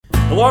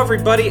Hello,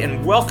 everybody,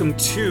 and welcome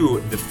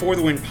to the For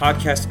the Win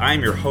podcast. I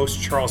am your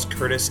host, Charles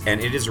Curtis, and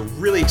it is a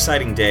really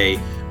exciting day,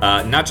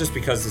 not just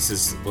because this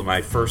is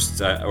my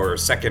first or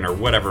second or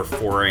whatever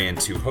foray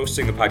into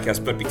hosting the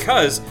podcast, but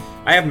because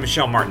I have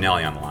Michelle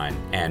Martinelli on the line,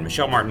 and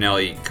Michelle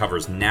Martinelli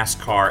covers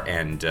NASCAR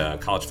and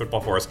college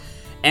football for us,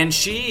 and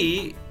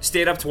she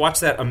stayed up to watch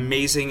that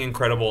amazing,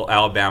 incredible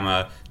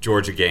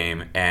Alabama-Georgia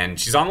game, and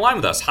she's on the line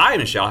with us. Hi,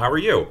 Michelle. How are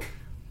you?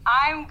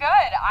 I'm good.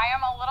 I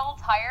am a little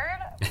tired,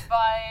 but,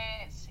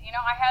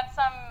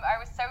 I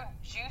was so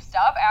juiced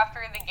up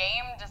after the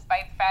game,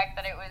 despite the fact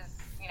that it was,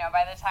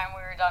 by the time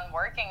we were done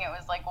working, it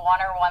was like 1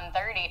 or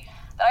 1:30,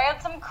 that I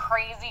had some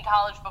crazy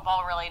college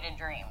football-related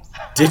dreams.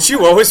 Did you?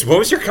 What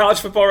was your college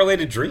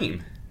football-related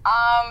dream?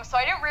 So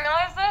I didn't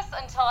realize this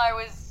until I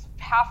was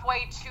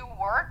halfway to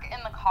work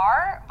in the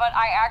car, but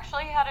I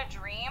actually had a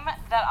dream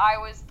that I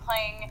was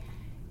playing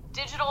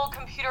digital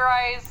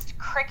computerized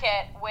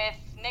cricket with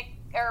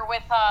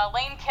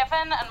Lane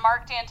Kiffin and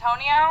Mark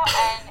D'Antonio,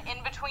 and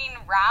in between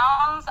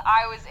rounds,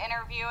 I was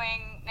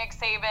interviewing Nick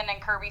Saban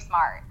and Kirby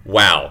Smart.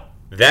 Wow.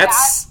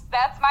 That's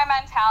my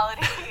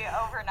mentality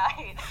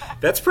overnight.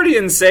 That's pretty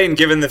insane,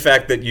 given the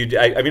fact that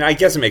I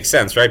guess it makes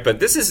sense, right? But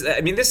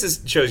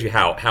this shows you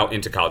how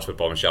into college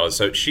football Michelle is.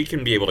 So she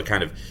can be able to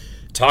kind of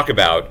talk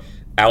about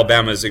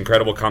Alabama's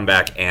incredible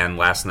comeback and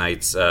last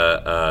night's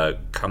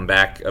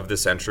comeback of the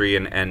century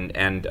and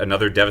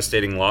another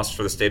devastating loss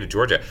for the state of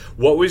Georgia.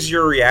 What was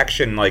your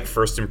reaction,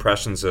 first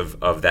impressions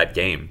of that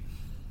game?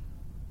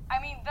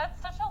 I mean,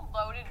 that's such a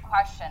loaded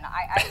question.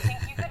 I think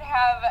you could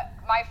have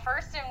my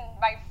first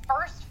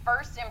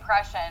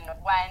impression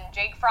when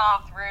Jake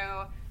Fromm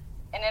threw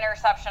an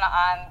interception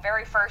on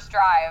very first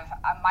drive.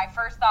 My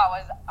first thought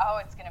was,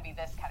 it's going to be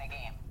this kind of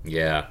game.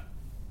 Yeah.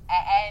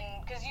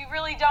 And because you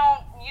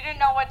didn't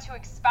know what to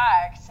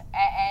expect,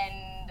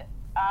 and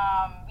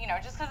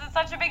just because it's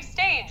such a big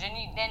stage,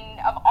 and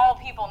of all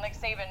people, Nick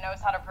Saban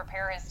knows how to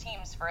prepare his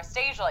teams for a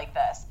stage like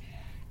this,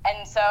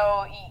 and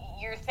so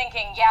you're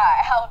thinking,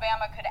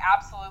 Alabama could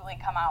absolutely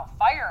come out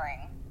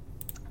firing,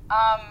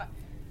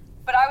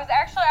 but I was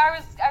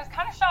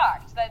kind of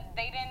shocked that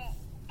they didn't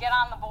get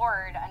on the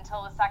board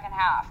until the second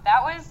half.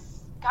 That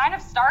was kind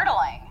of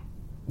startling.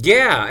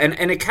 Yeah,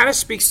 and it kind of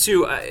speaks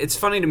to, it's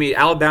funny to me,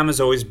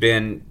 Alabama's always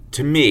been,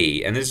 to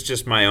me, and this is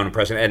just my own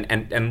impression,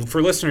 and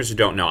for listeners who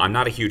don't know, I'm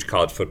not a huge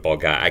college football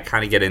guy. I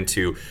kind of get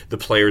into the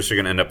players who are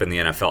going to end up in the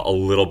NFL a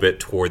little bit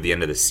toward the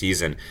end of the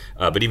season,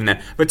 but even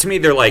then, but to me,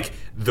 they're like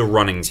the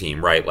running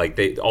team, right?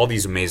 All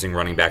these amazing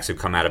running backs have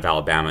come out of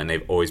Alabama, and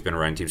they've always been a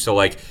running team. So,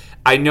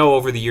 I know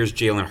over the years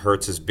Jalen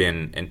Hurts has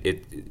been,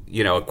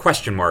 a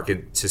question mark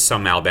to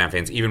some Alabama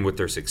fans, even with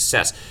their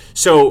success.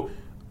 So,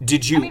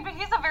 did you? But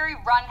he's a very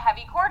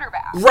run-heavy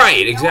quarterback.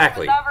 Right,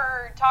 exactly. No one was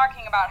ever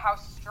talking about how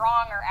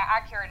strong or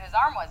accurate his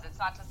arm was. It's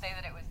not to say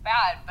that it was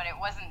bad, but it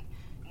wasn't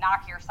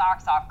knock your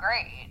socks off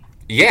great.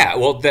 Yeah,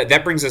 well,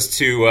 that brings us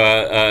to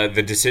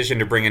the decision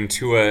to bring in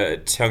Tua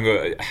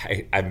Tungo.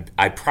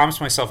 I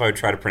promised myself I would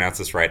try to pronounce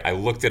this right. I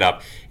looked it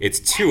up. It's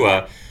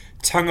Tua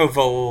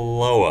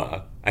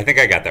Tagovailoa. I think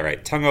I got that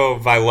right.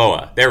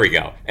 Tagovailoa. There we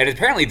go. And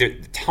apparently the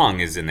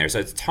tongue is in there. So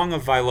it's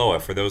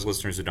Tagovailoa for those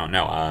listeners who don't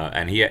know.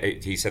 And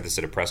he said this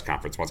at a press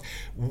conference once.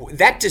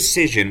 That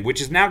decision,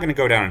 which is now going to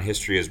go down in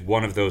history as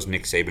one of those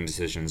Nick Saban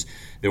decisions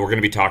that we're going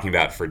to be talking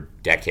about for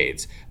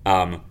decades.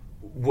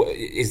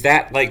 Is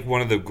that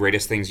one of the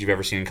greatest things you've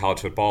ever seen in college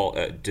football,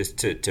 just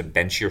to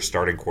bench your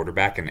starting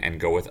quarterback and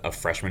go with a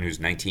freshman who's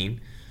 19?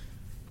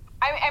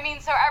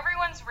 So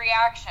everyone's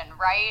reaction,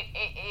 right,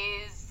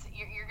 is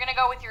you're going to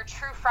go with your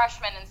true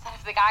freshman instead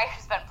of the guy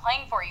who's been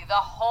playing for you the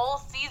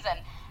whole season.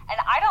 And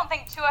I don't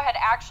think Tua had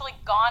actually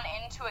gone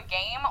into a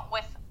game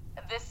with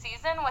this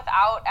season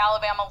without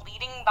Alabama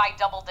leading by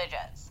double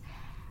digits.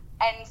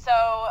 And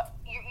so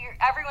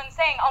everyone's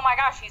saying, oh my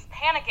gosh, he's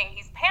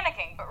panicking.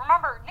 But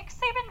remember, Nick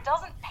Saban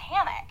doesn't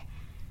panic.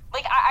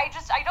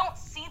 I don't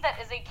see that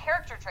as a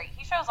character trait.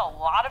 He shows a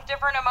lot of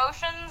different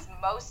emotions.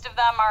 Most of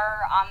them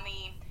are on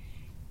the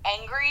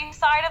angry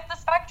side of the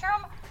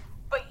spectrum,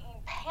 but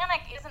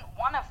panic isn't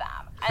one of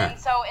them. And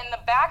so in the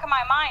back of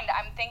my mind,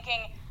 I'm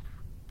thinking,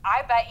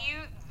 I bet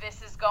you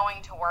this is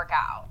going to work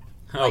out.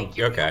 Okay.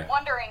 You're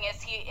wondering,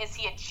 is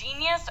he a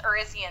genius, or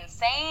is he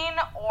insane,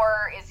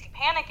 or is he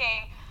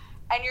panicking?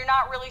 And you're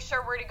not really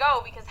sure where to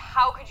go, because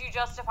how could you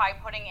justify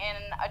putting in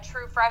a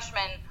true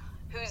freshman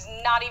who's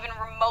not even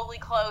remotely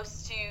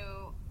close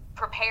to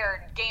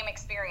prepared game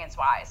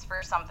experience-wise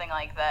for something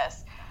like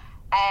this?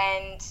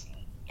 And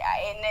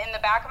in the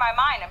back of my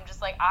mind, I'm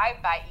just like, I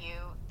bet you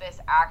this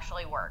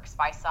actually works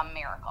by some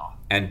miracle.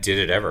 And did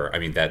it ever?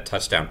 That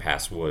touchdown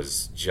pass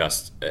was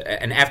just...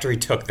 And after he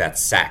took that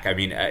sack,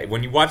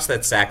 when you watch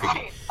that sack...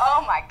 Right.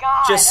 Oh, my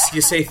God. Just,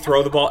 you say,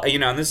 throw the ball...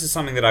 and this is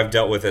something that I've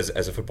dealt with as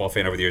a football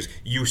fan over the years.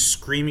 You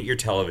scream at your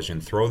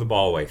television, throw the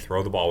ball away,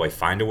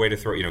 find a way to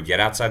throw... get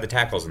outside the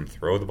tackles and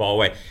throw the ball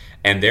away.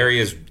 And there he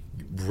is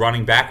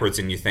running backwards,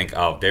 and you think,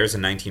 oh, there's a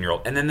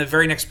 19-year-old. And then the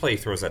very next play, he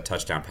throws that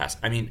touchdown pass.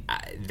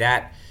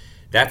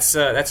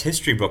 That's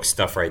history book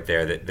stuff right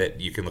there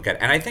that you can look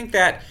at. And I think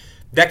that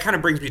kind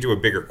of brings me to a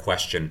bigger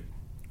question,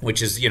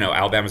 which is,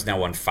 Alabama's now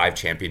won 5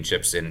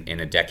 championships in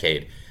a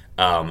decade.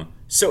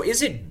 So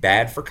is it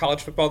bad for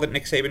college football that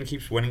Nick Saban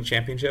keeps winning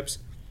championships?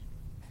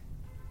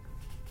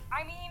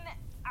 I mean,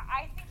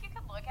 I think you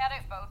could look at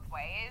it both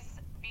ways,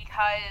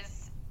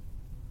 because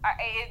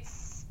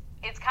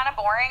it's kind of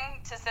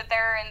boring to sit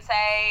there and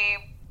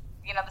say,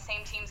 the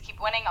same teams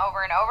keep winning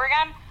over and over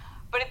again.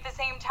 But at the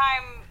same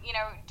time,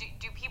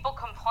 do people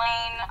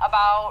complain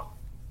about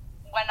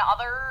when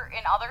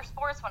in other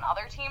sports, when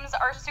other teams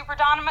are super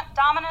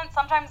dominant?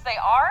 Sometimes they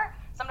are.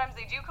 Sometimes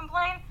they do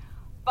complain.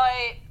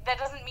 But that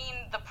doesn't mean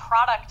the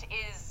product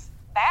is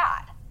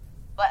bad.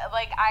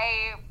 Like,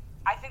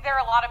 I think there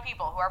are a lot of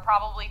people who are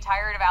probably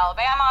tired of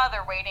Alabama.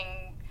 They're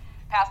waiting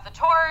past the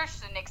torch.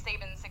 Nick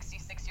Saban's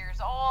 66 years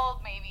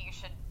old. Maybe you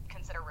should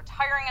consider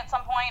retiring at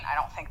some point. I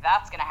don't think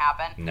that's going to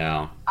happen.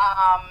 No.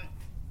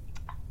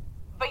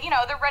 But,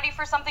 they're ready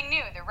for something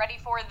new. They're ready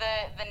for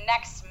the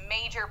next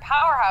major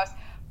powerhouse.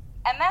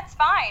 And that's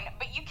fine.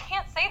 But you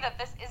can't say that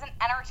this isn't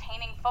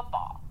entertaining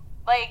football.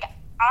 Like,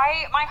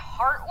 my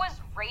heart was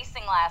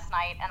racing last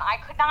night, and I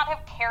could not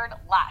have cared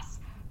less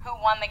who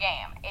won the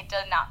game. It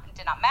did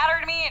not matter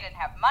to me. I didn't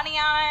have money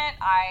on it.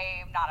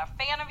 I'm not a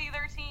fan of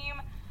either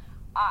team.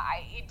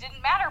 It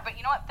didn't matter. But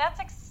you know what? That's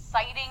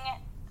exciting,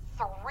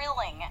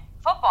 thrilling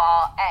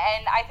football.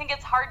 And I think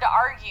it's hard to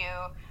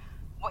argue,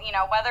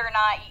 whether or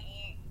not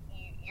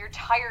you're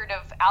tired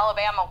of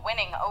Alabama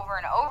winning over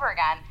and over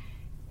again.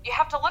 You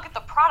have to look at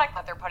the product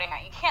that they're putting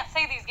out. You can't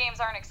say these games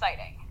aren't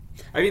exciting.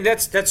 I mean,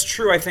 that's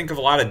true, I think, of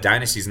a lot of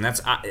dynasties. And that's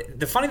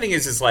the funny thing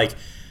is like,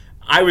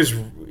 I was,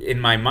 in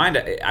my mind,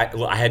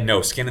 I had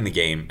no skin in the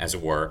game, as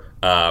it were.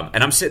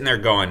 And I'm sitting there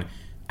going,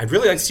 I'd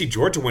really like to see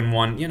Georgia win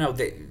one.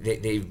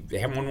 They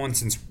haven't won one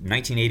since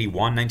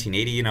 1981,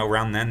 1980,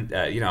 around then.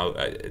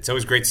 It's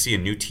always great to see a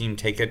new team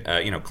take it.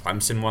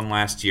 Clemson won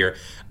last year.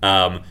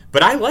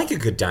 But I like a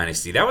good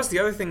dynasty. That was the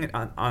other thing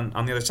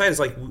on the other side, is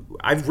like,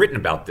 I've written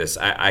about this.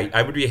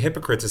 I would be a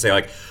hypocrite to say,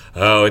 like,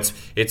 oh,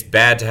 it's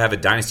bad to have a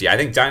dynasty. I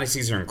think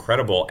dynasties are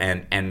incredible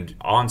and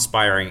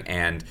awe-inspiring,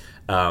 and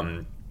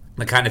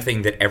the kind of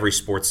thing that every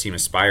sports team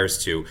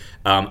aspires to.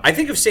 I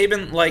think of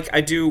Saban like I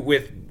do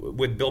with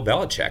Bill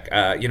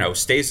Belichick.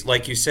 Stays,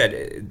 like you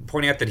said,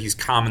 pointing out that he's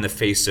calm in the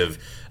face of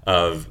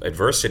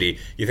adversity.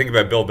 You think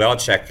about Bill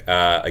Belichick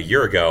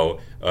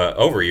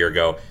over a year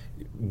ago,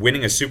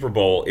 winning a Super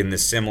Bowl in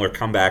this similar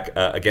comeback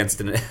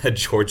against a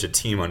Georgia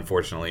team.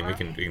 Unfortunately, we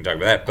can talk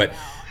about that,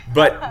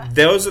 but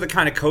those are the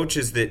kind of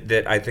coaches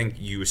that I think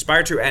you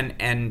aspire to,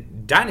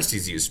 and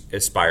dynasties you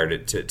aspire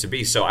to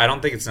be. So I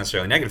don't think it's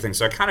necessarily a negative thing.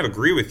 So I kind of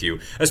agree with you,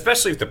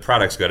 especially if the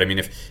product's good. I mean,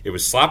 if it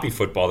was sloppy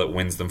football that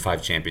wins them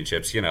 5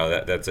 championships,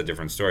 that's a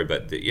different story.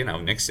 But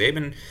Nick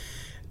Saban,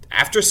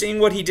 after seeing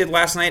what he did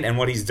last night and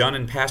what he's done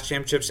in past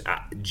championships,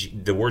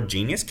 the word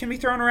genius can be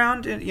thrown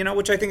around,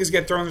 which I think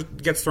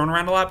gets thrown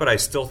around a lot. But I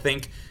still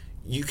think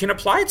you can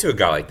apply it to a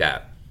guy like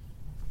that.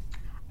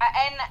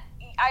 And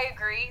I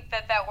agree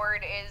that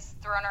word is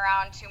thrown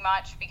around too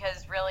much,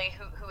 because really,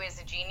 who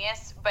is a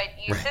genius? But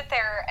you sit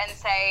there and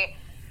say,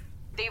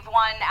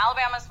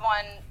 Alabama's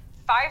won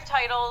 5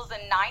 titles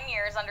in 9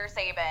 years under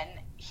Saban.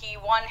 He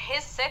won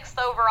his 6th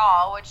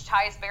overall, which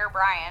ties Bear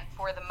Bryant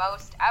for the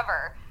most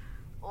ever.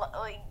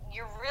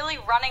 You're really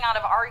running out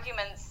of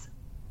arguments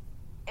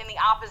in the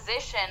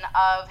opposition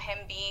of him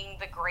being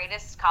the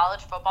greatest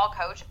college football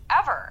coach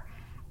ever.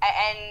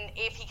 And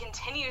if he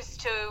continues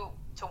to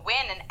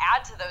win and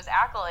add to those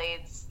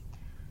accolades,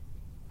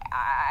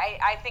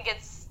 I think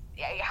it's,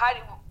 how do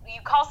you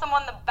call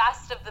someone the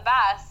best of the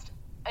best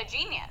a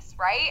genius,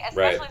 right?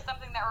 Especially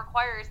something that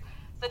requires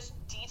such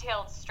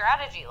detailed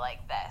strategy like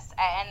this.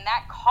 And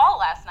that call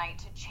last night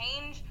to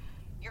change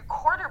your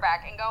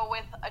quarterback and go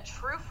with a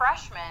true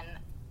freshman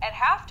at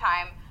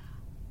halftime,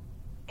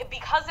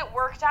 because it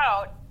worked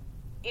out,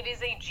 it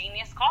is a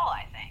genius call,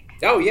 I think.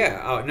 Oh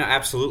yeah, oh no,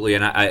 absolutely.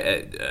 And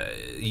I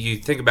you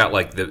think about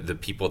like the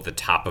people at the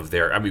top of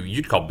their. I mean,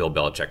 you'd call Bill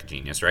Belichick a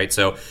genius, right?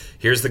 So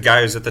here's the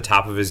guy who's at the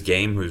top of his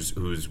game,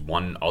 who's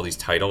won all these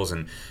titles.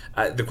 And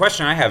the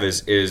question I have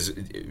is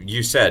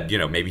you said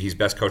maybe he's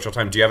best coach all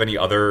time. Do you have any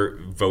other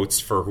votes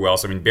for who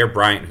else? I mean, Bear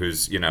Bryant,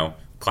 who's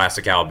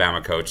classic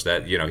Alabama coach,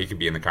 that he could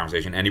be in the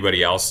conversation.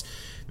 Anybody else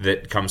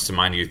that comes to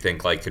mind you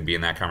think like could be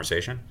in that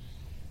conversation?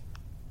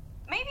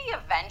 Maybe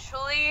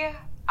eventually,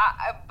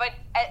 but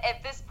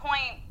at this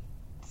point,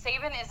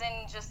 Saban is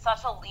in just such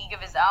a league of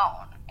his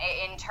own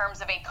in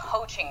terms of a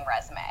coaching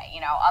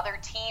resume. Other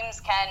teams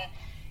can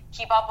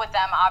keep up with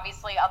them.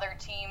 Obviously,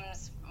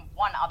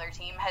 one other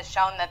team has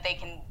shown that they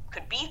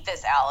could beat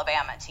this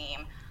Alabama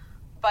team.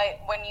 But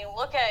when you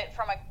look at it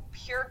from a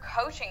pure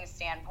coaching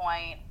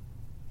standpoint,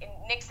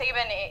 Nick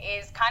Saban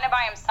is kind of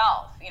by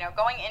himself.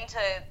 Going into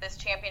this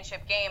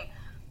championship game,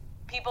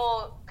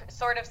 people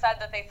sort of said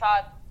that they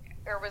thought,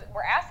 or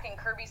were asking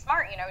Kirby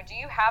Smart, do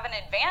you have an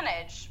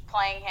advantage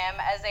playing him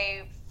as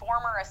a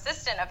former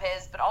assistant of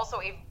his, but also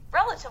a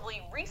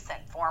relatively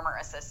recent former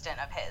assistant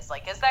of his?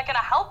 Like, is that going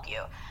to help you?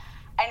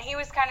 And he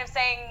was kind of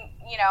saying,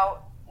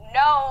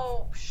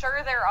 no,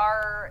 sure, there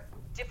are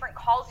different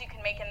calls you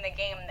can make in the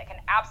game that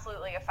can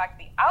absolutely affect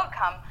the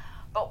outcome,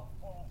 But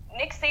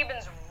Nick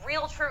Saban's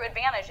real true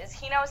advantage is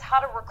he knows how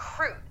to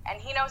recruit,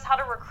 and he knows how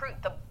to recruit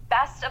the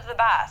best of the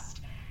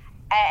best.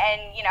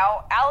 And, you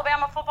know,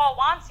 Alabama football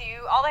wants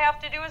you. All they have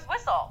to do is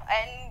whistle,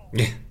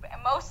 and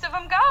most of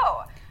them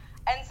go.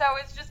 And so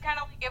it's just kind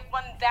of like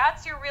when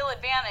that's your real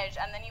advantage,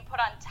 and then you put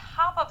on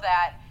top of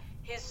that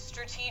his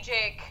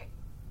strategic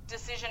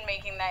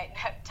decision-making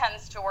that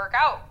tends to work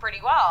out pretty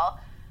well,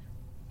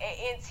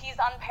 he's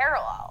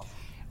unparalleled.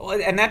 Well,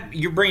 and that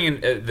you're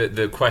bringing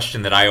the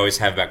question that I always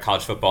have about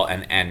college football.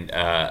 And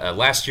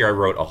last year I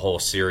wrote a whole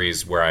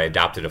series where I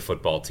adopted a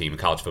football team, a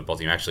college football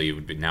team. Actually, it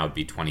would be, now it'd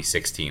be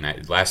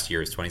 2016. Last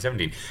year is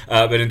 2017.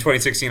 But in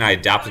 2016, I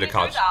adopted a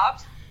college. Who did you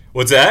adopt?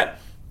 What's that?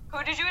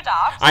 Who did you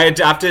adopt? I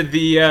adopted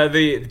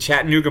the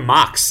Chattanooga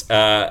Mocs,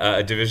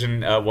 a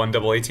Division I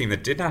AA team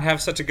that did not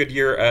have such a good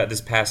year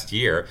this past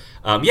year.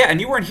 And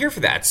you weren't here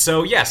for that.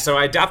 So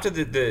I adopted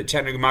the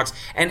Chattanooga Mocs,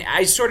 and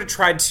I sort of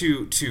tried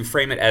to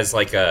frame it as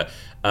like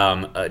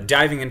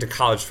diving into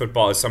college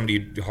football as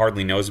somebody who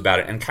hardly knows about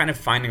it and kind of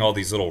finding all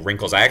these little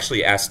wrinkles. I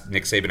actually asked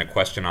Nick Saban a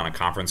question on a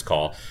conference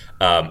call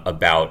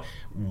about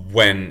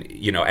when,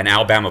 you know, and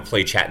Alabama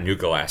played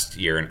Chattanooga last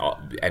year, and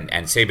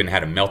Saban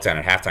had a meltdown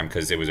at halftime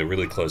because it was a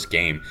really close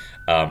game.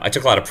 I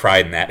took a lot of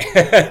pride in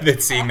that,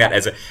 seeing that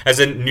as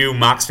a new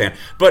Mocs fan.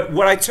 But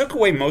what I took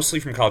away mostly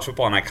from college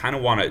football, and I kind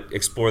of want to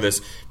explore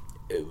this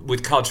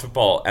with college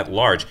football at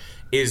large,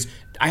 is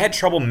I had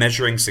trouble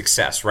measuring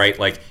success. Right,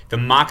 like the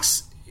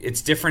Mocs.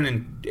 It's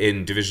different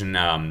in Division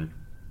I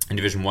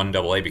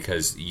AA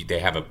because they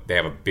have a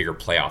bigger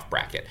playoff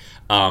bracket.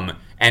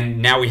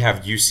 And now we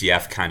have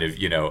UCF kind of,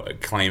 you know,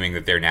 claiming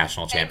that they're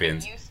national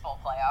champions. A useful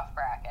playoff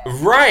bracket.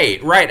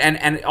 Right,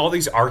 and all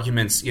these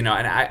arguments, you know.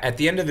 And at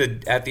the end of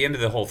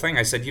the whole thing,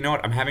 I said, you know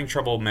what, I'm having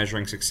trouble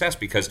measuring success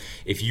because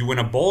if you win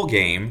a bowl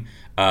game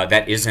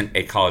that isn't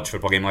a college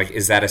football game, like,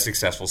 is that a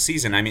successful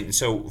season? I mean,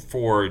 so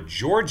for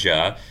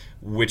Georgia,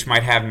 which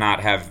might not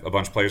have a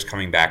bunch of players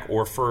coming back,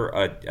 or for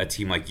a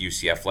team like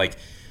UCF, like,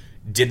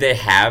 did they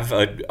have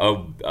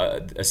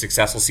a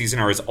successful season,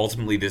 or is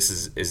ultimately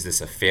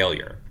this a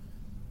failure?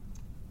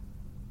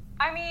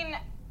 I mean,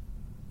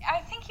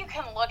 I think you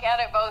can look at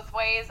it both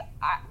ways.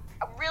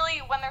 Really,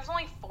 when there's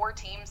only 4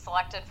 teams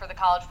selected for the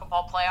college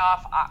football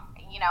playoff,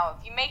 you know,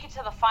 if you make it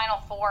to the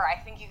Final Four, I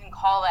think you can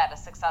call that a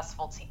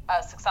successful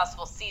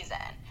season.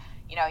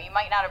 You know, you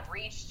might not have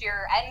reached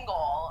your end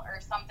goal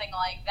or something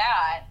like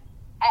that.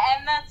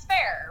 And that's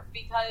fair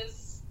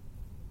because,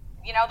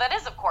 you know, that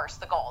is, of course,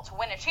 the goal, to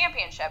win a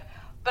championship.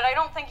 But I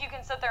don't think you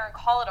can sit there and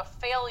call it a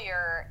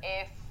failure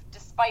if,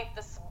 despite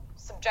the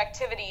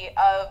subjectivity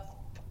of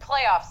the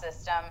playoff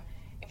system,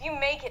 if you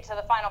make it to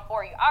the Final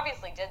Four, you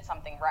obviously did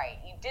something right.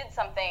 You did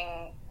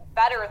something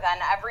better than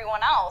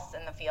everyone else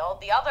in the field,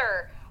 the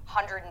other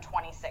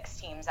 126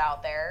 teams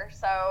out there.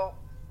 So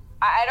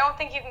I don't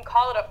think you can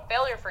call it a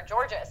failure for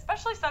Georgia,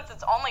 especially since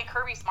it's only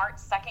Kirby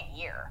Smart's second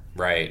year.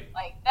 Right.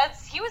 Like,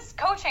 he was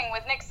coaching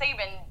with Nick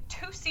Saban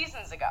 2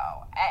 seasons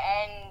ago,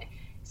 and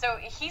so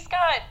he's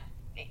got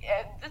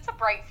it's a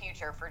bright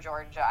future for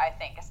Georgia, I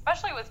think,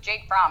 especially with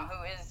Jake Fromm,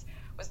 who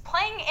was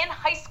playing in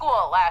high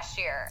school last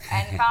year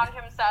and found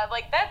himself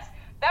like that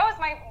was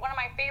one of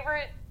my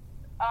favorite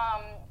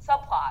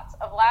subplots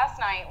of last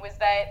night, was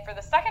that for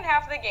the second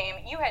half of the game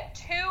you had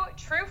 2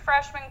 true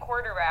freshman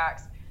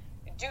quarterbacks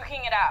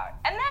duking it out,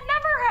 and that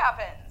never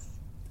happens.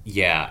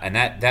 Yeah, and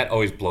that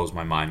always blows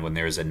my mind when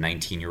there's a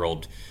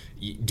 19-year-old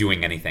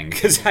doing anything,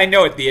 because I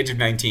know at the age of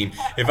 19,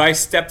 if I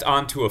stepped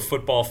onto a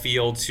football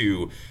field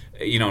to,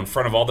 you know, in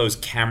front of all those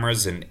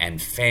cameras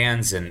and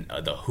fans and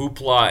the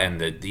hoopla and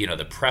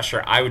the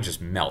pressure, I would just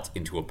melt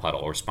into a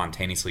puddle or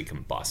spontaneously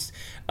combust.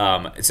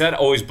 So that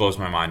always blows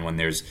my mind when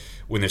there's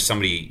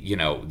somebody, you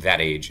know,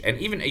 that age. And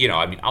even, you know,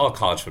 I mean, all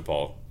college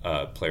football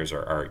players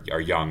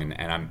are young,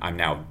 and I'm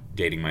now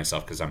dating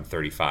myself because I'm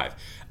 35.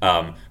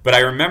 But I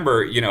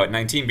remember, you know, at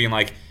 19 being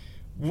like,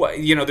 what,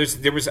 you know,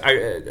 there was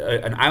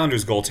an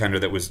Islanders goaltender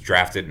that was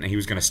drafted, and he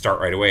was going to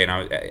start right away, and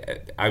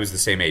I was the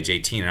same age,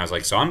 18, and I was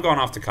like, so I'm going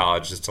off to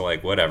college just to,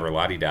 like, whatever,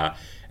 la-di-da,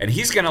 and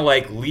he's going to,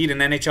 like, lead an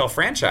NHL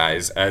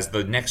franchise as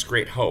the next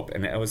great hope.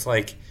 And I was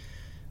like,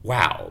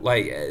 wow,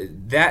 like,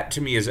 that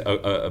to me is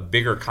a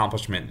bigger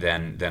accomplishment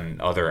than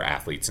other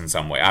athletes in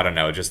some way. I don't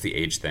know, just the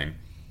age thing.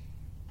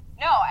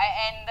 No,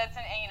 and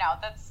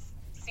that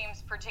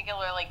seems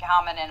particularly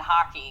common in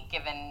hockey,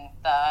 given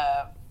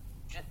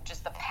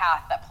just the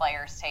path that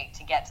players take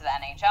to get to the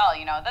NHL.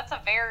 You know, that's a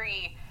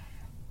very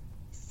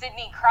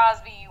Sidney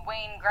Crosby,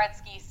 Wayne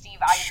Gretzky, Steve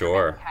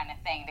Yzerman kind of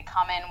thing, to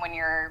come in when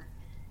you're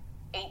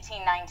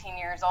 18, 19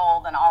 years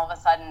old and all of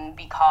a sudden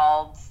be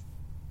called,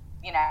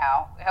 you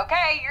know,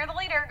 okay, you're the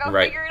leader, go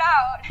figure it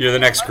out. You're the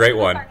next great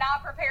one. Are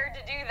not prepared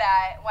to do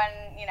that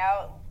when, you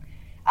know,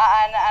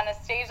 on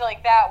a stage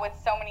like that with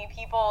so many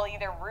people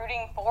either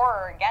rooting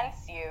for or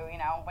against you, you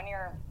know, when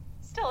you're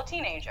still a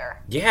teenager.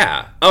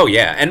 Yeah. Oh,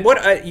 yeah. And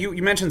what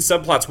you mentioned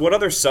subplots. What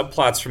other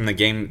subplots from the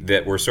game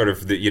that were sort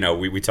of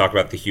we talk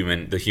about the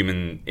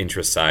human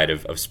interest side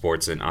of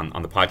sports and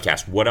on the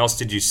podcast. What else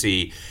did you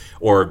see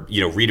or,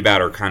 you know, read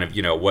about, or kind of,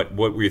 you know, what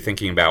were you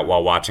thinking about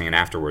while watching and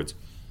afterwards?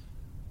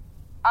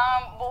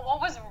 Well,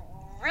 what was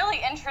really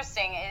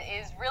interesting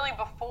is really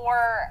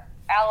before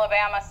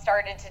Alabama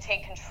started to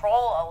take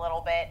control a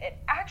little bit, it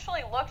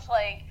actually looked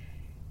like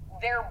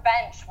their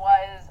bench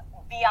was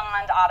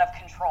beyond out of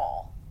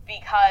control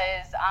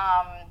because,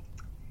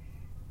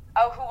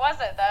 who was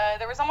it?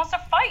 There was almost a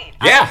fight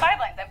on the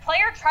sideline. The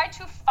player tried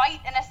to fight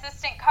an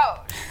assistant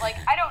coach. Like,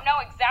 I don't know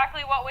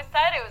exactly what was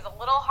said. It was a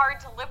little hard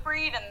to lip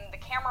read, and the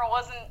camera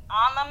wasn't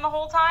on them the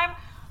whole time.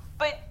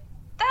 But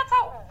that's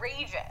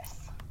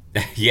outrageous.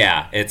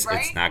 Yeah, it's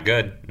not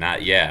good.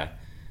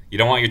 You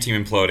don't want your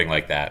team imploding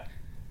like that.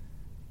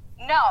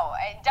 No,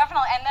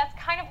 definitely, and that's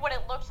kind of what it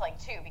looked like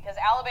too, because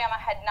Alabama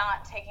had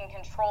not taken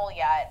control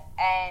yet,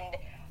 and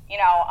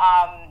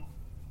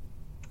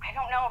I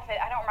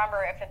don't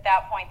remember if at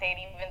that point they'd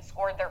even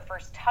scored their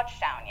first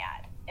touchdown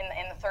yet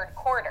in the third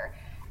quarter,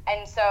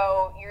 and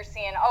so you're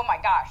seeing, oh my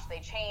gosh, they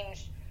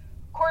changed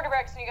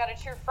quarterbacks and you got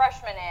a true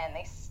freshman in.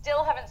 They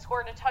still haven't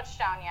scored a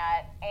touchdown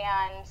yet,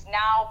 and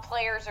now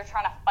players are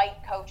trying to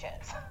fight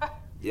coaches.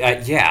 What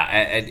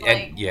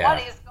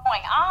is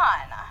going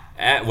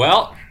on?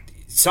 Well,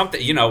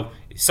 something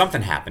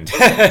happened.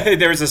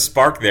 There was a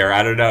spark there.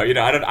 I don't know.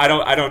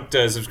 I don't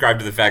subscribe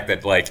to the fact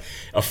that like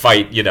a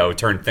fight,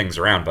 turned things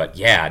around. But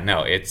yeah,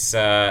 no, it's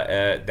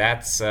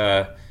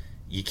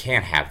you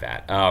can't have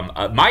that.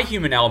 My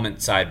human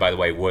element side, by the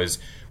way, was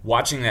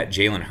watching that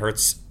Jalen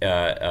Hurts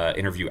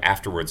interview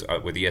afterwards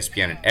with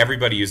ESPN, and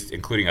everybody used,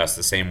 including us,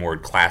 the same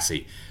word,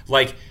 classy.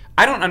 Like,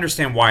 I don't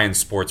understand why in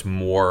sports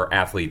more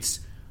athletes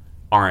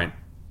aren't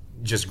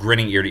just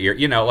grinning ear to ear.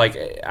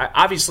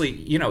 Obviously,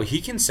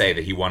 he can say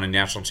that he won a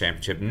national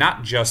championship,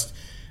 not just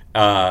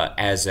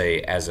as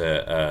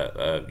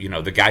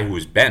the guy who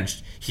was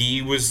benched.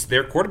 He was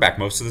their quarterback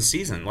most of the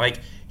season. Like,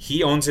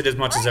 he owns it as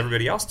much as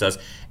everybody else does.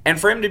 And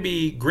for him to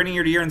be grinning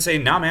ear to ear and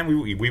saying, "Nah, man,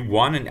 we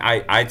won," and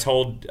I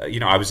told he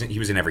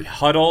was in every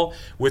huddle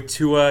with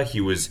Tua.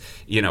 He was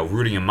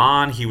rooting him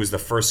on. He was the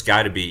first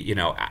guy to be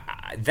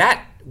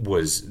that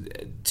was,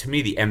 to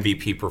me, the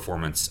MVP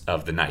performance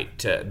of the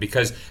night,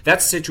 because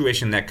that's a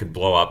situation that could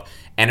blow up,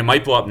 and it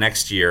might blow up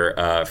next year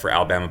for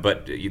Alabama,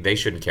 but they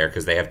shouldn't care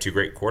because they have two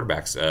great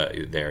quarterbacks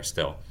there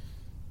still.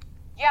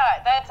 Yeah,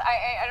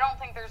 I don't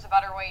think there's a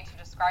better way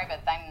to describe it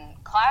than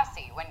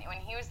classy. When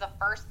he was the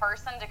first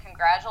person to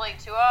congratulate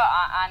Tua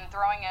on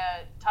throwing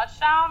a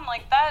touchdown,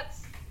 like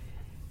that's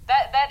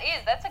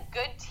a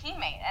good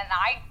teammate, and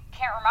I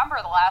can't remember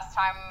the last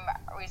time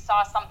we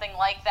saw something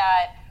like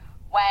that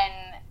when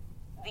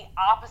the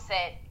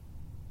opposite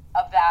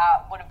of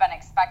that would have been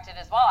expected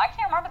as well. I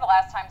can't remember the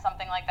last time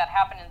something like that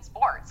happened in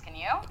sports. Can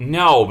you?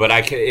 No, but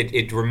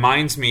it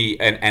reminds me,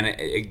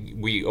 and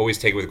we always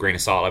take it with a grain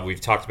of salt. We've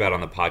talked about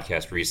on the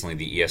podcast recently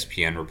the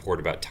ESPN report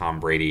about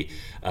Tom Brady,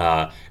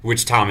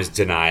 which Tom is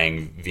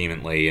denying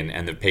vehemently,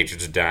 and the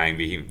Patriots are denying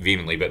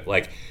vehemently, but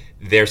like,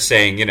 they're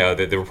saying,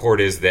 that the report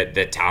is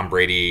that Tom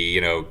Brady,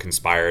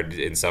 conspired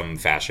in some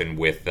fashion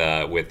with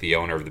the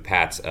owner of the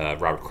Pats,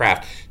 Robert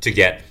Kraft, to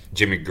get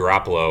Jimmy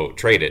Garoppolo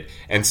traded.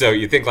 And so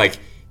you think, like,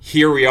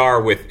 here we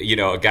are with,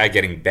 a guy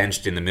getting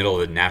benched in the middle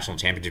of the national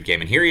championship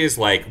game, and here he is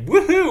like,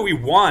 woohoo, we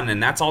won,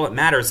 and that's all that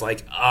matters.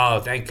 Like, oh,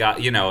 thank God,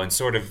 and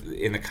sort of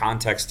in the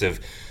context of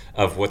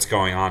what's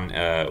going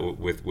on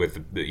with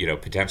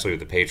potentially with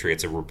the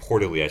Patriots, or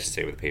reportedly, I should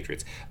say, with the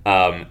Patriots.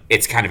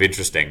 It's kind of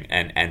interesting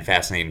and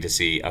fascinating to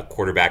see a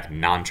quarterback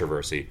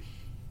non-controversy.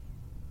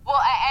 Well,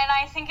 and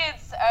I think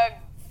it's a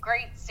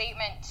great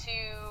statement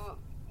to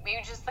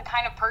maybe just the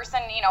kind of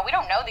person, we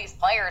don't know these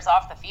players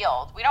off the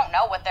field. We don't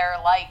know what they're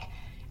like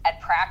at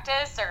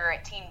practice or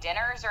at team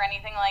dinners or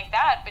anything like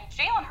that. But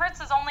Jalen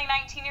Hurts is only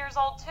 19 years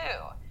old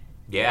too.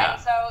 Yeah.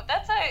 And so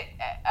that's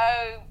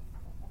a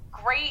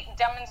great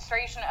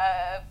demonstration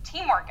of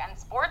teamwork and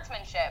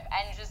sportsmanship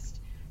and just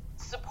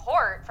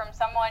support from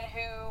someone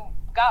who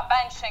got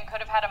benched and could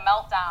have had a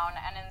meltdown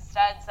and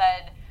instead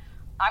said,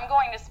 I'm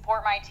going to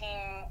support my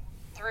team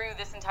through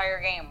this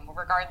entire game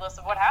regardless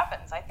of what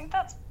happens. I think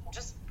that's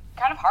just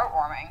kind of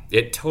heartwarming.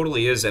 It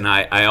totally is, and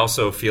I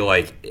also feel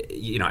like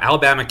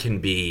Alabama can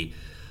be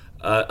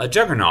a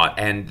juggernaut,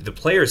 and the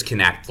players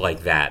can act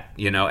like that,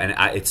 and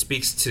it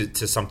speaks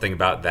to something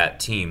about that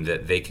team,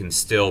 that they can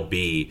still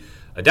be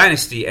a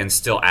dynasty and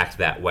still act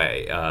that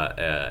way.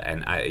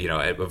 And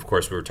of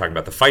course, we were talking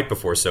about the fight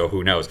before, so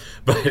who knows?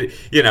 But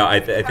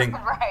I think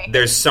right.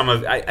 There's some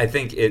of. I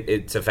think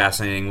it's a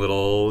fascinating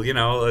little,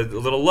 a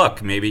little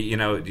look. Maybe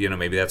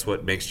maybe that's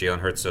what makes Jalen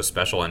Hurts so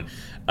special. And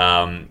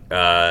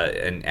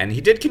he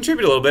did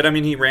contribute a little bit. I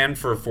mean, he ran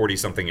for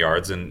 40-something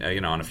yards and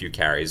on a few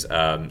carries.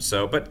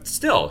 But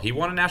still, he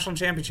won a national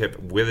championship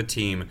with a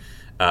team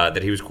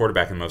that he was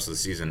quarterbacking most of the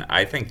season.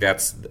 I think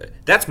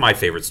that's my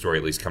favorite story,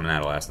 at least coming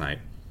out of last night.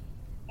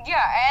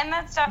 Yeah, and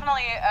that's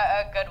definitely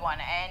a good one.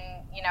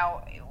 And,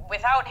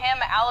 without him,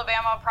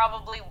 Alabama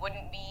probably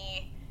wouldn't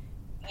be,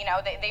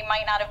 they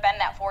might not have been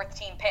that fourth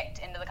team picked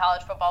into the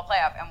college football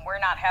playoff, and we're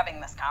not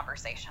having this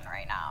conversation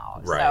right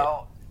now. Right.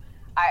 So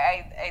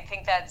I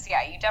think that's, you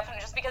definitely,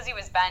 just because he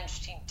was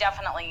benched, he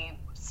definitely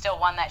still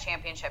won that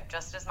championship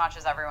just as much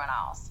as everyone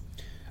else.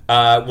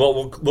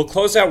 We'll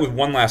close out with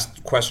one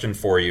last question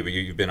for you.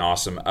 You've been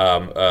awesome.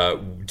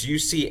 Do you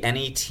see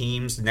any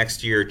teams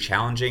next year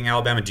challenging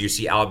Alabama? Do you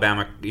see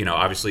Alabama?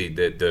 Obviously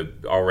they're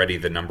already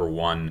the number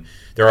one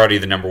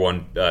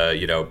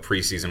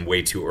preseason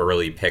way too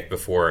early pick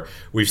before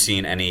we've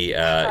seen any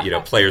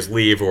players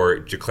leave or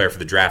declare for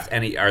the draft.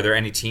 Are there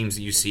any teams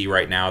that you see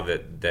right now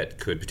that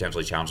could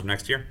potentially challenge them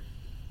next year?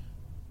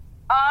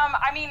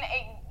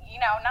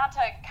 Not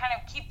to kind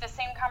of keep the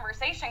same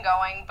conversation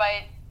going,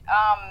 but.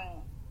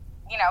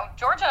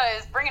 Georgia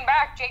is bringing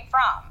back Jake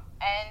Fromm.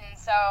 And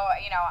so,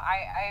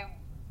 I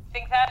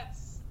think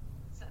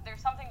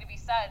there's something to be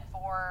said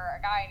for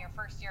a guy in your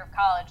first year of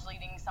college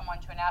leading someone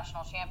to a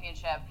national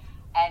championship.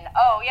 And,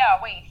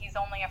 he's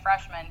only a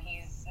freshman.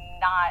 He's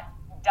not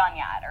done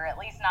yet, or at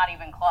least not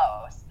even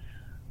close.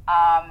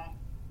 I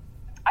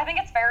think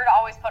it's fair to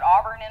always put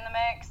Auburn in the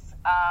mix.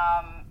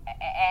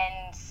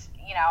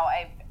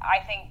 I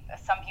think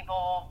some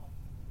people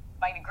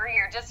might agree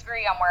or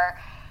disagree on where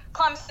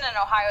Clemson and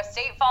Ohio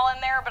State fall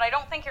in there, but I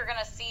don't think you're going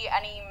to see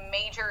any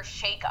major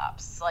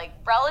shakeups. Like,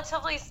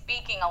 relatively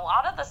speaking, a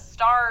lot of the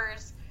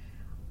stars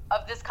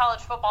of this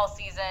college football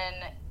season,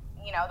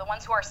 the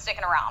ones who are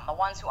sticking around, the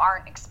ones who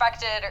aren't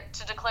expected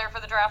to declare for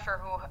the draft or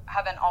who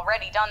haven't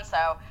already done so,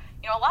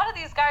 a lot of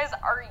these guys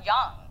are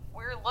young.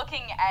 We're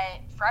looking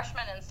at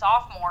freshmen and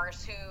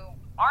sophomores who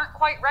aren't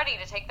quite ready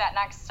to take that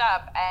next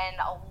step, and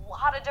a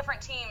lot of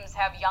different teams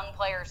have young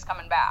players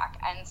coming back.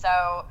 And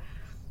so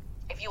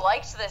if you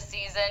liked this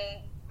season,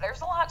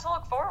 there's a lot to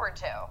look forward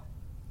to.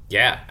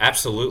 Yeah,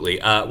 absolutely.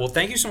 Well,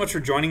 thank you so much for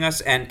joining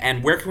us.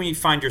 And where can we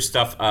find your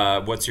stuff?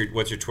 What's your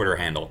Twitter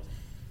handle?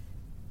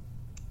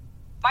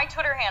 My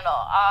Twitter handle,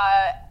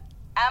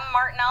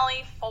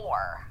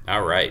 mmartinelli4.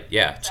 All right,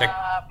 yeah. Check.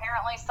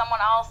 Apparently, someone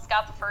else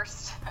got the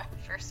first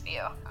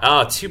few.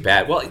 Oh, too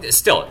bad. Well,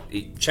 still,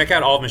 check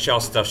out all of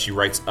Michelle's stuff. She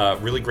writes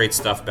really great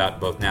stuff about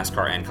both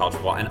NASCAR and college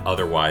football and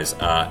otherwise.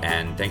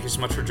 And thank you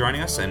so much for joining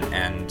us,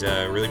 and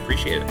really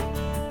appreciate it.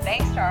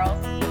 Thanks,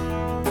 Charles.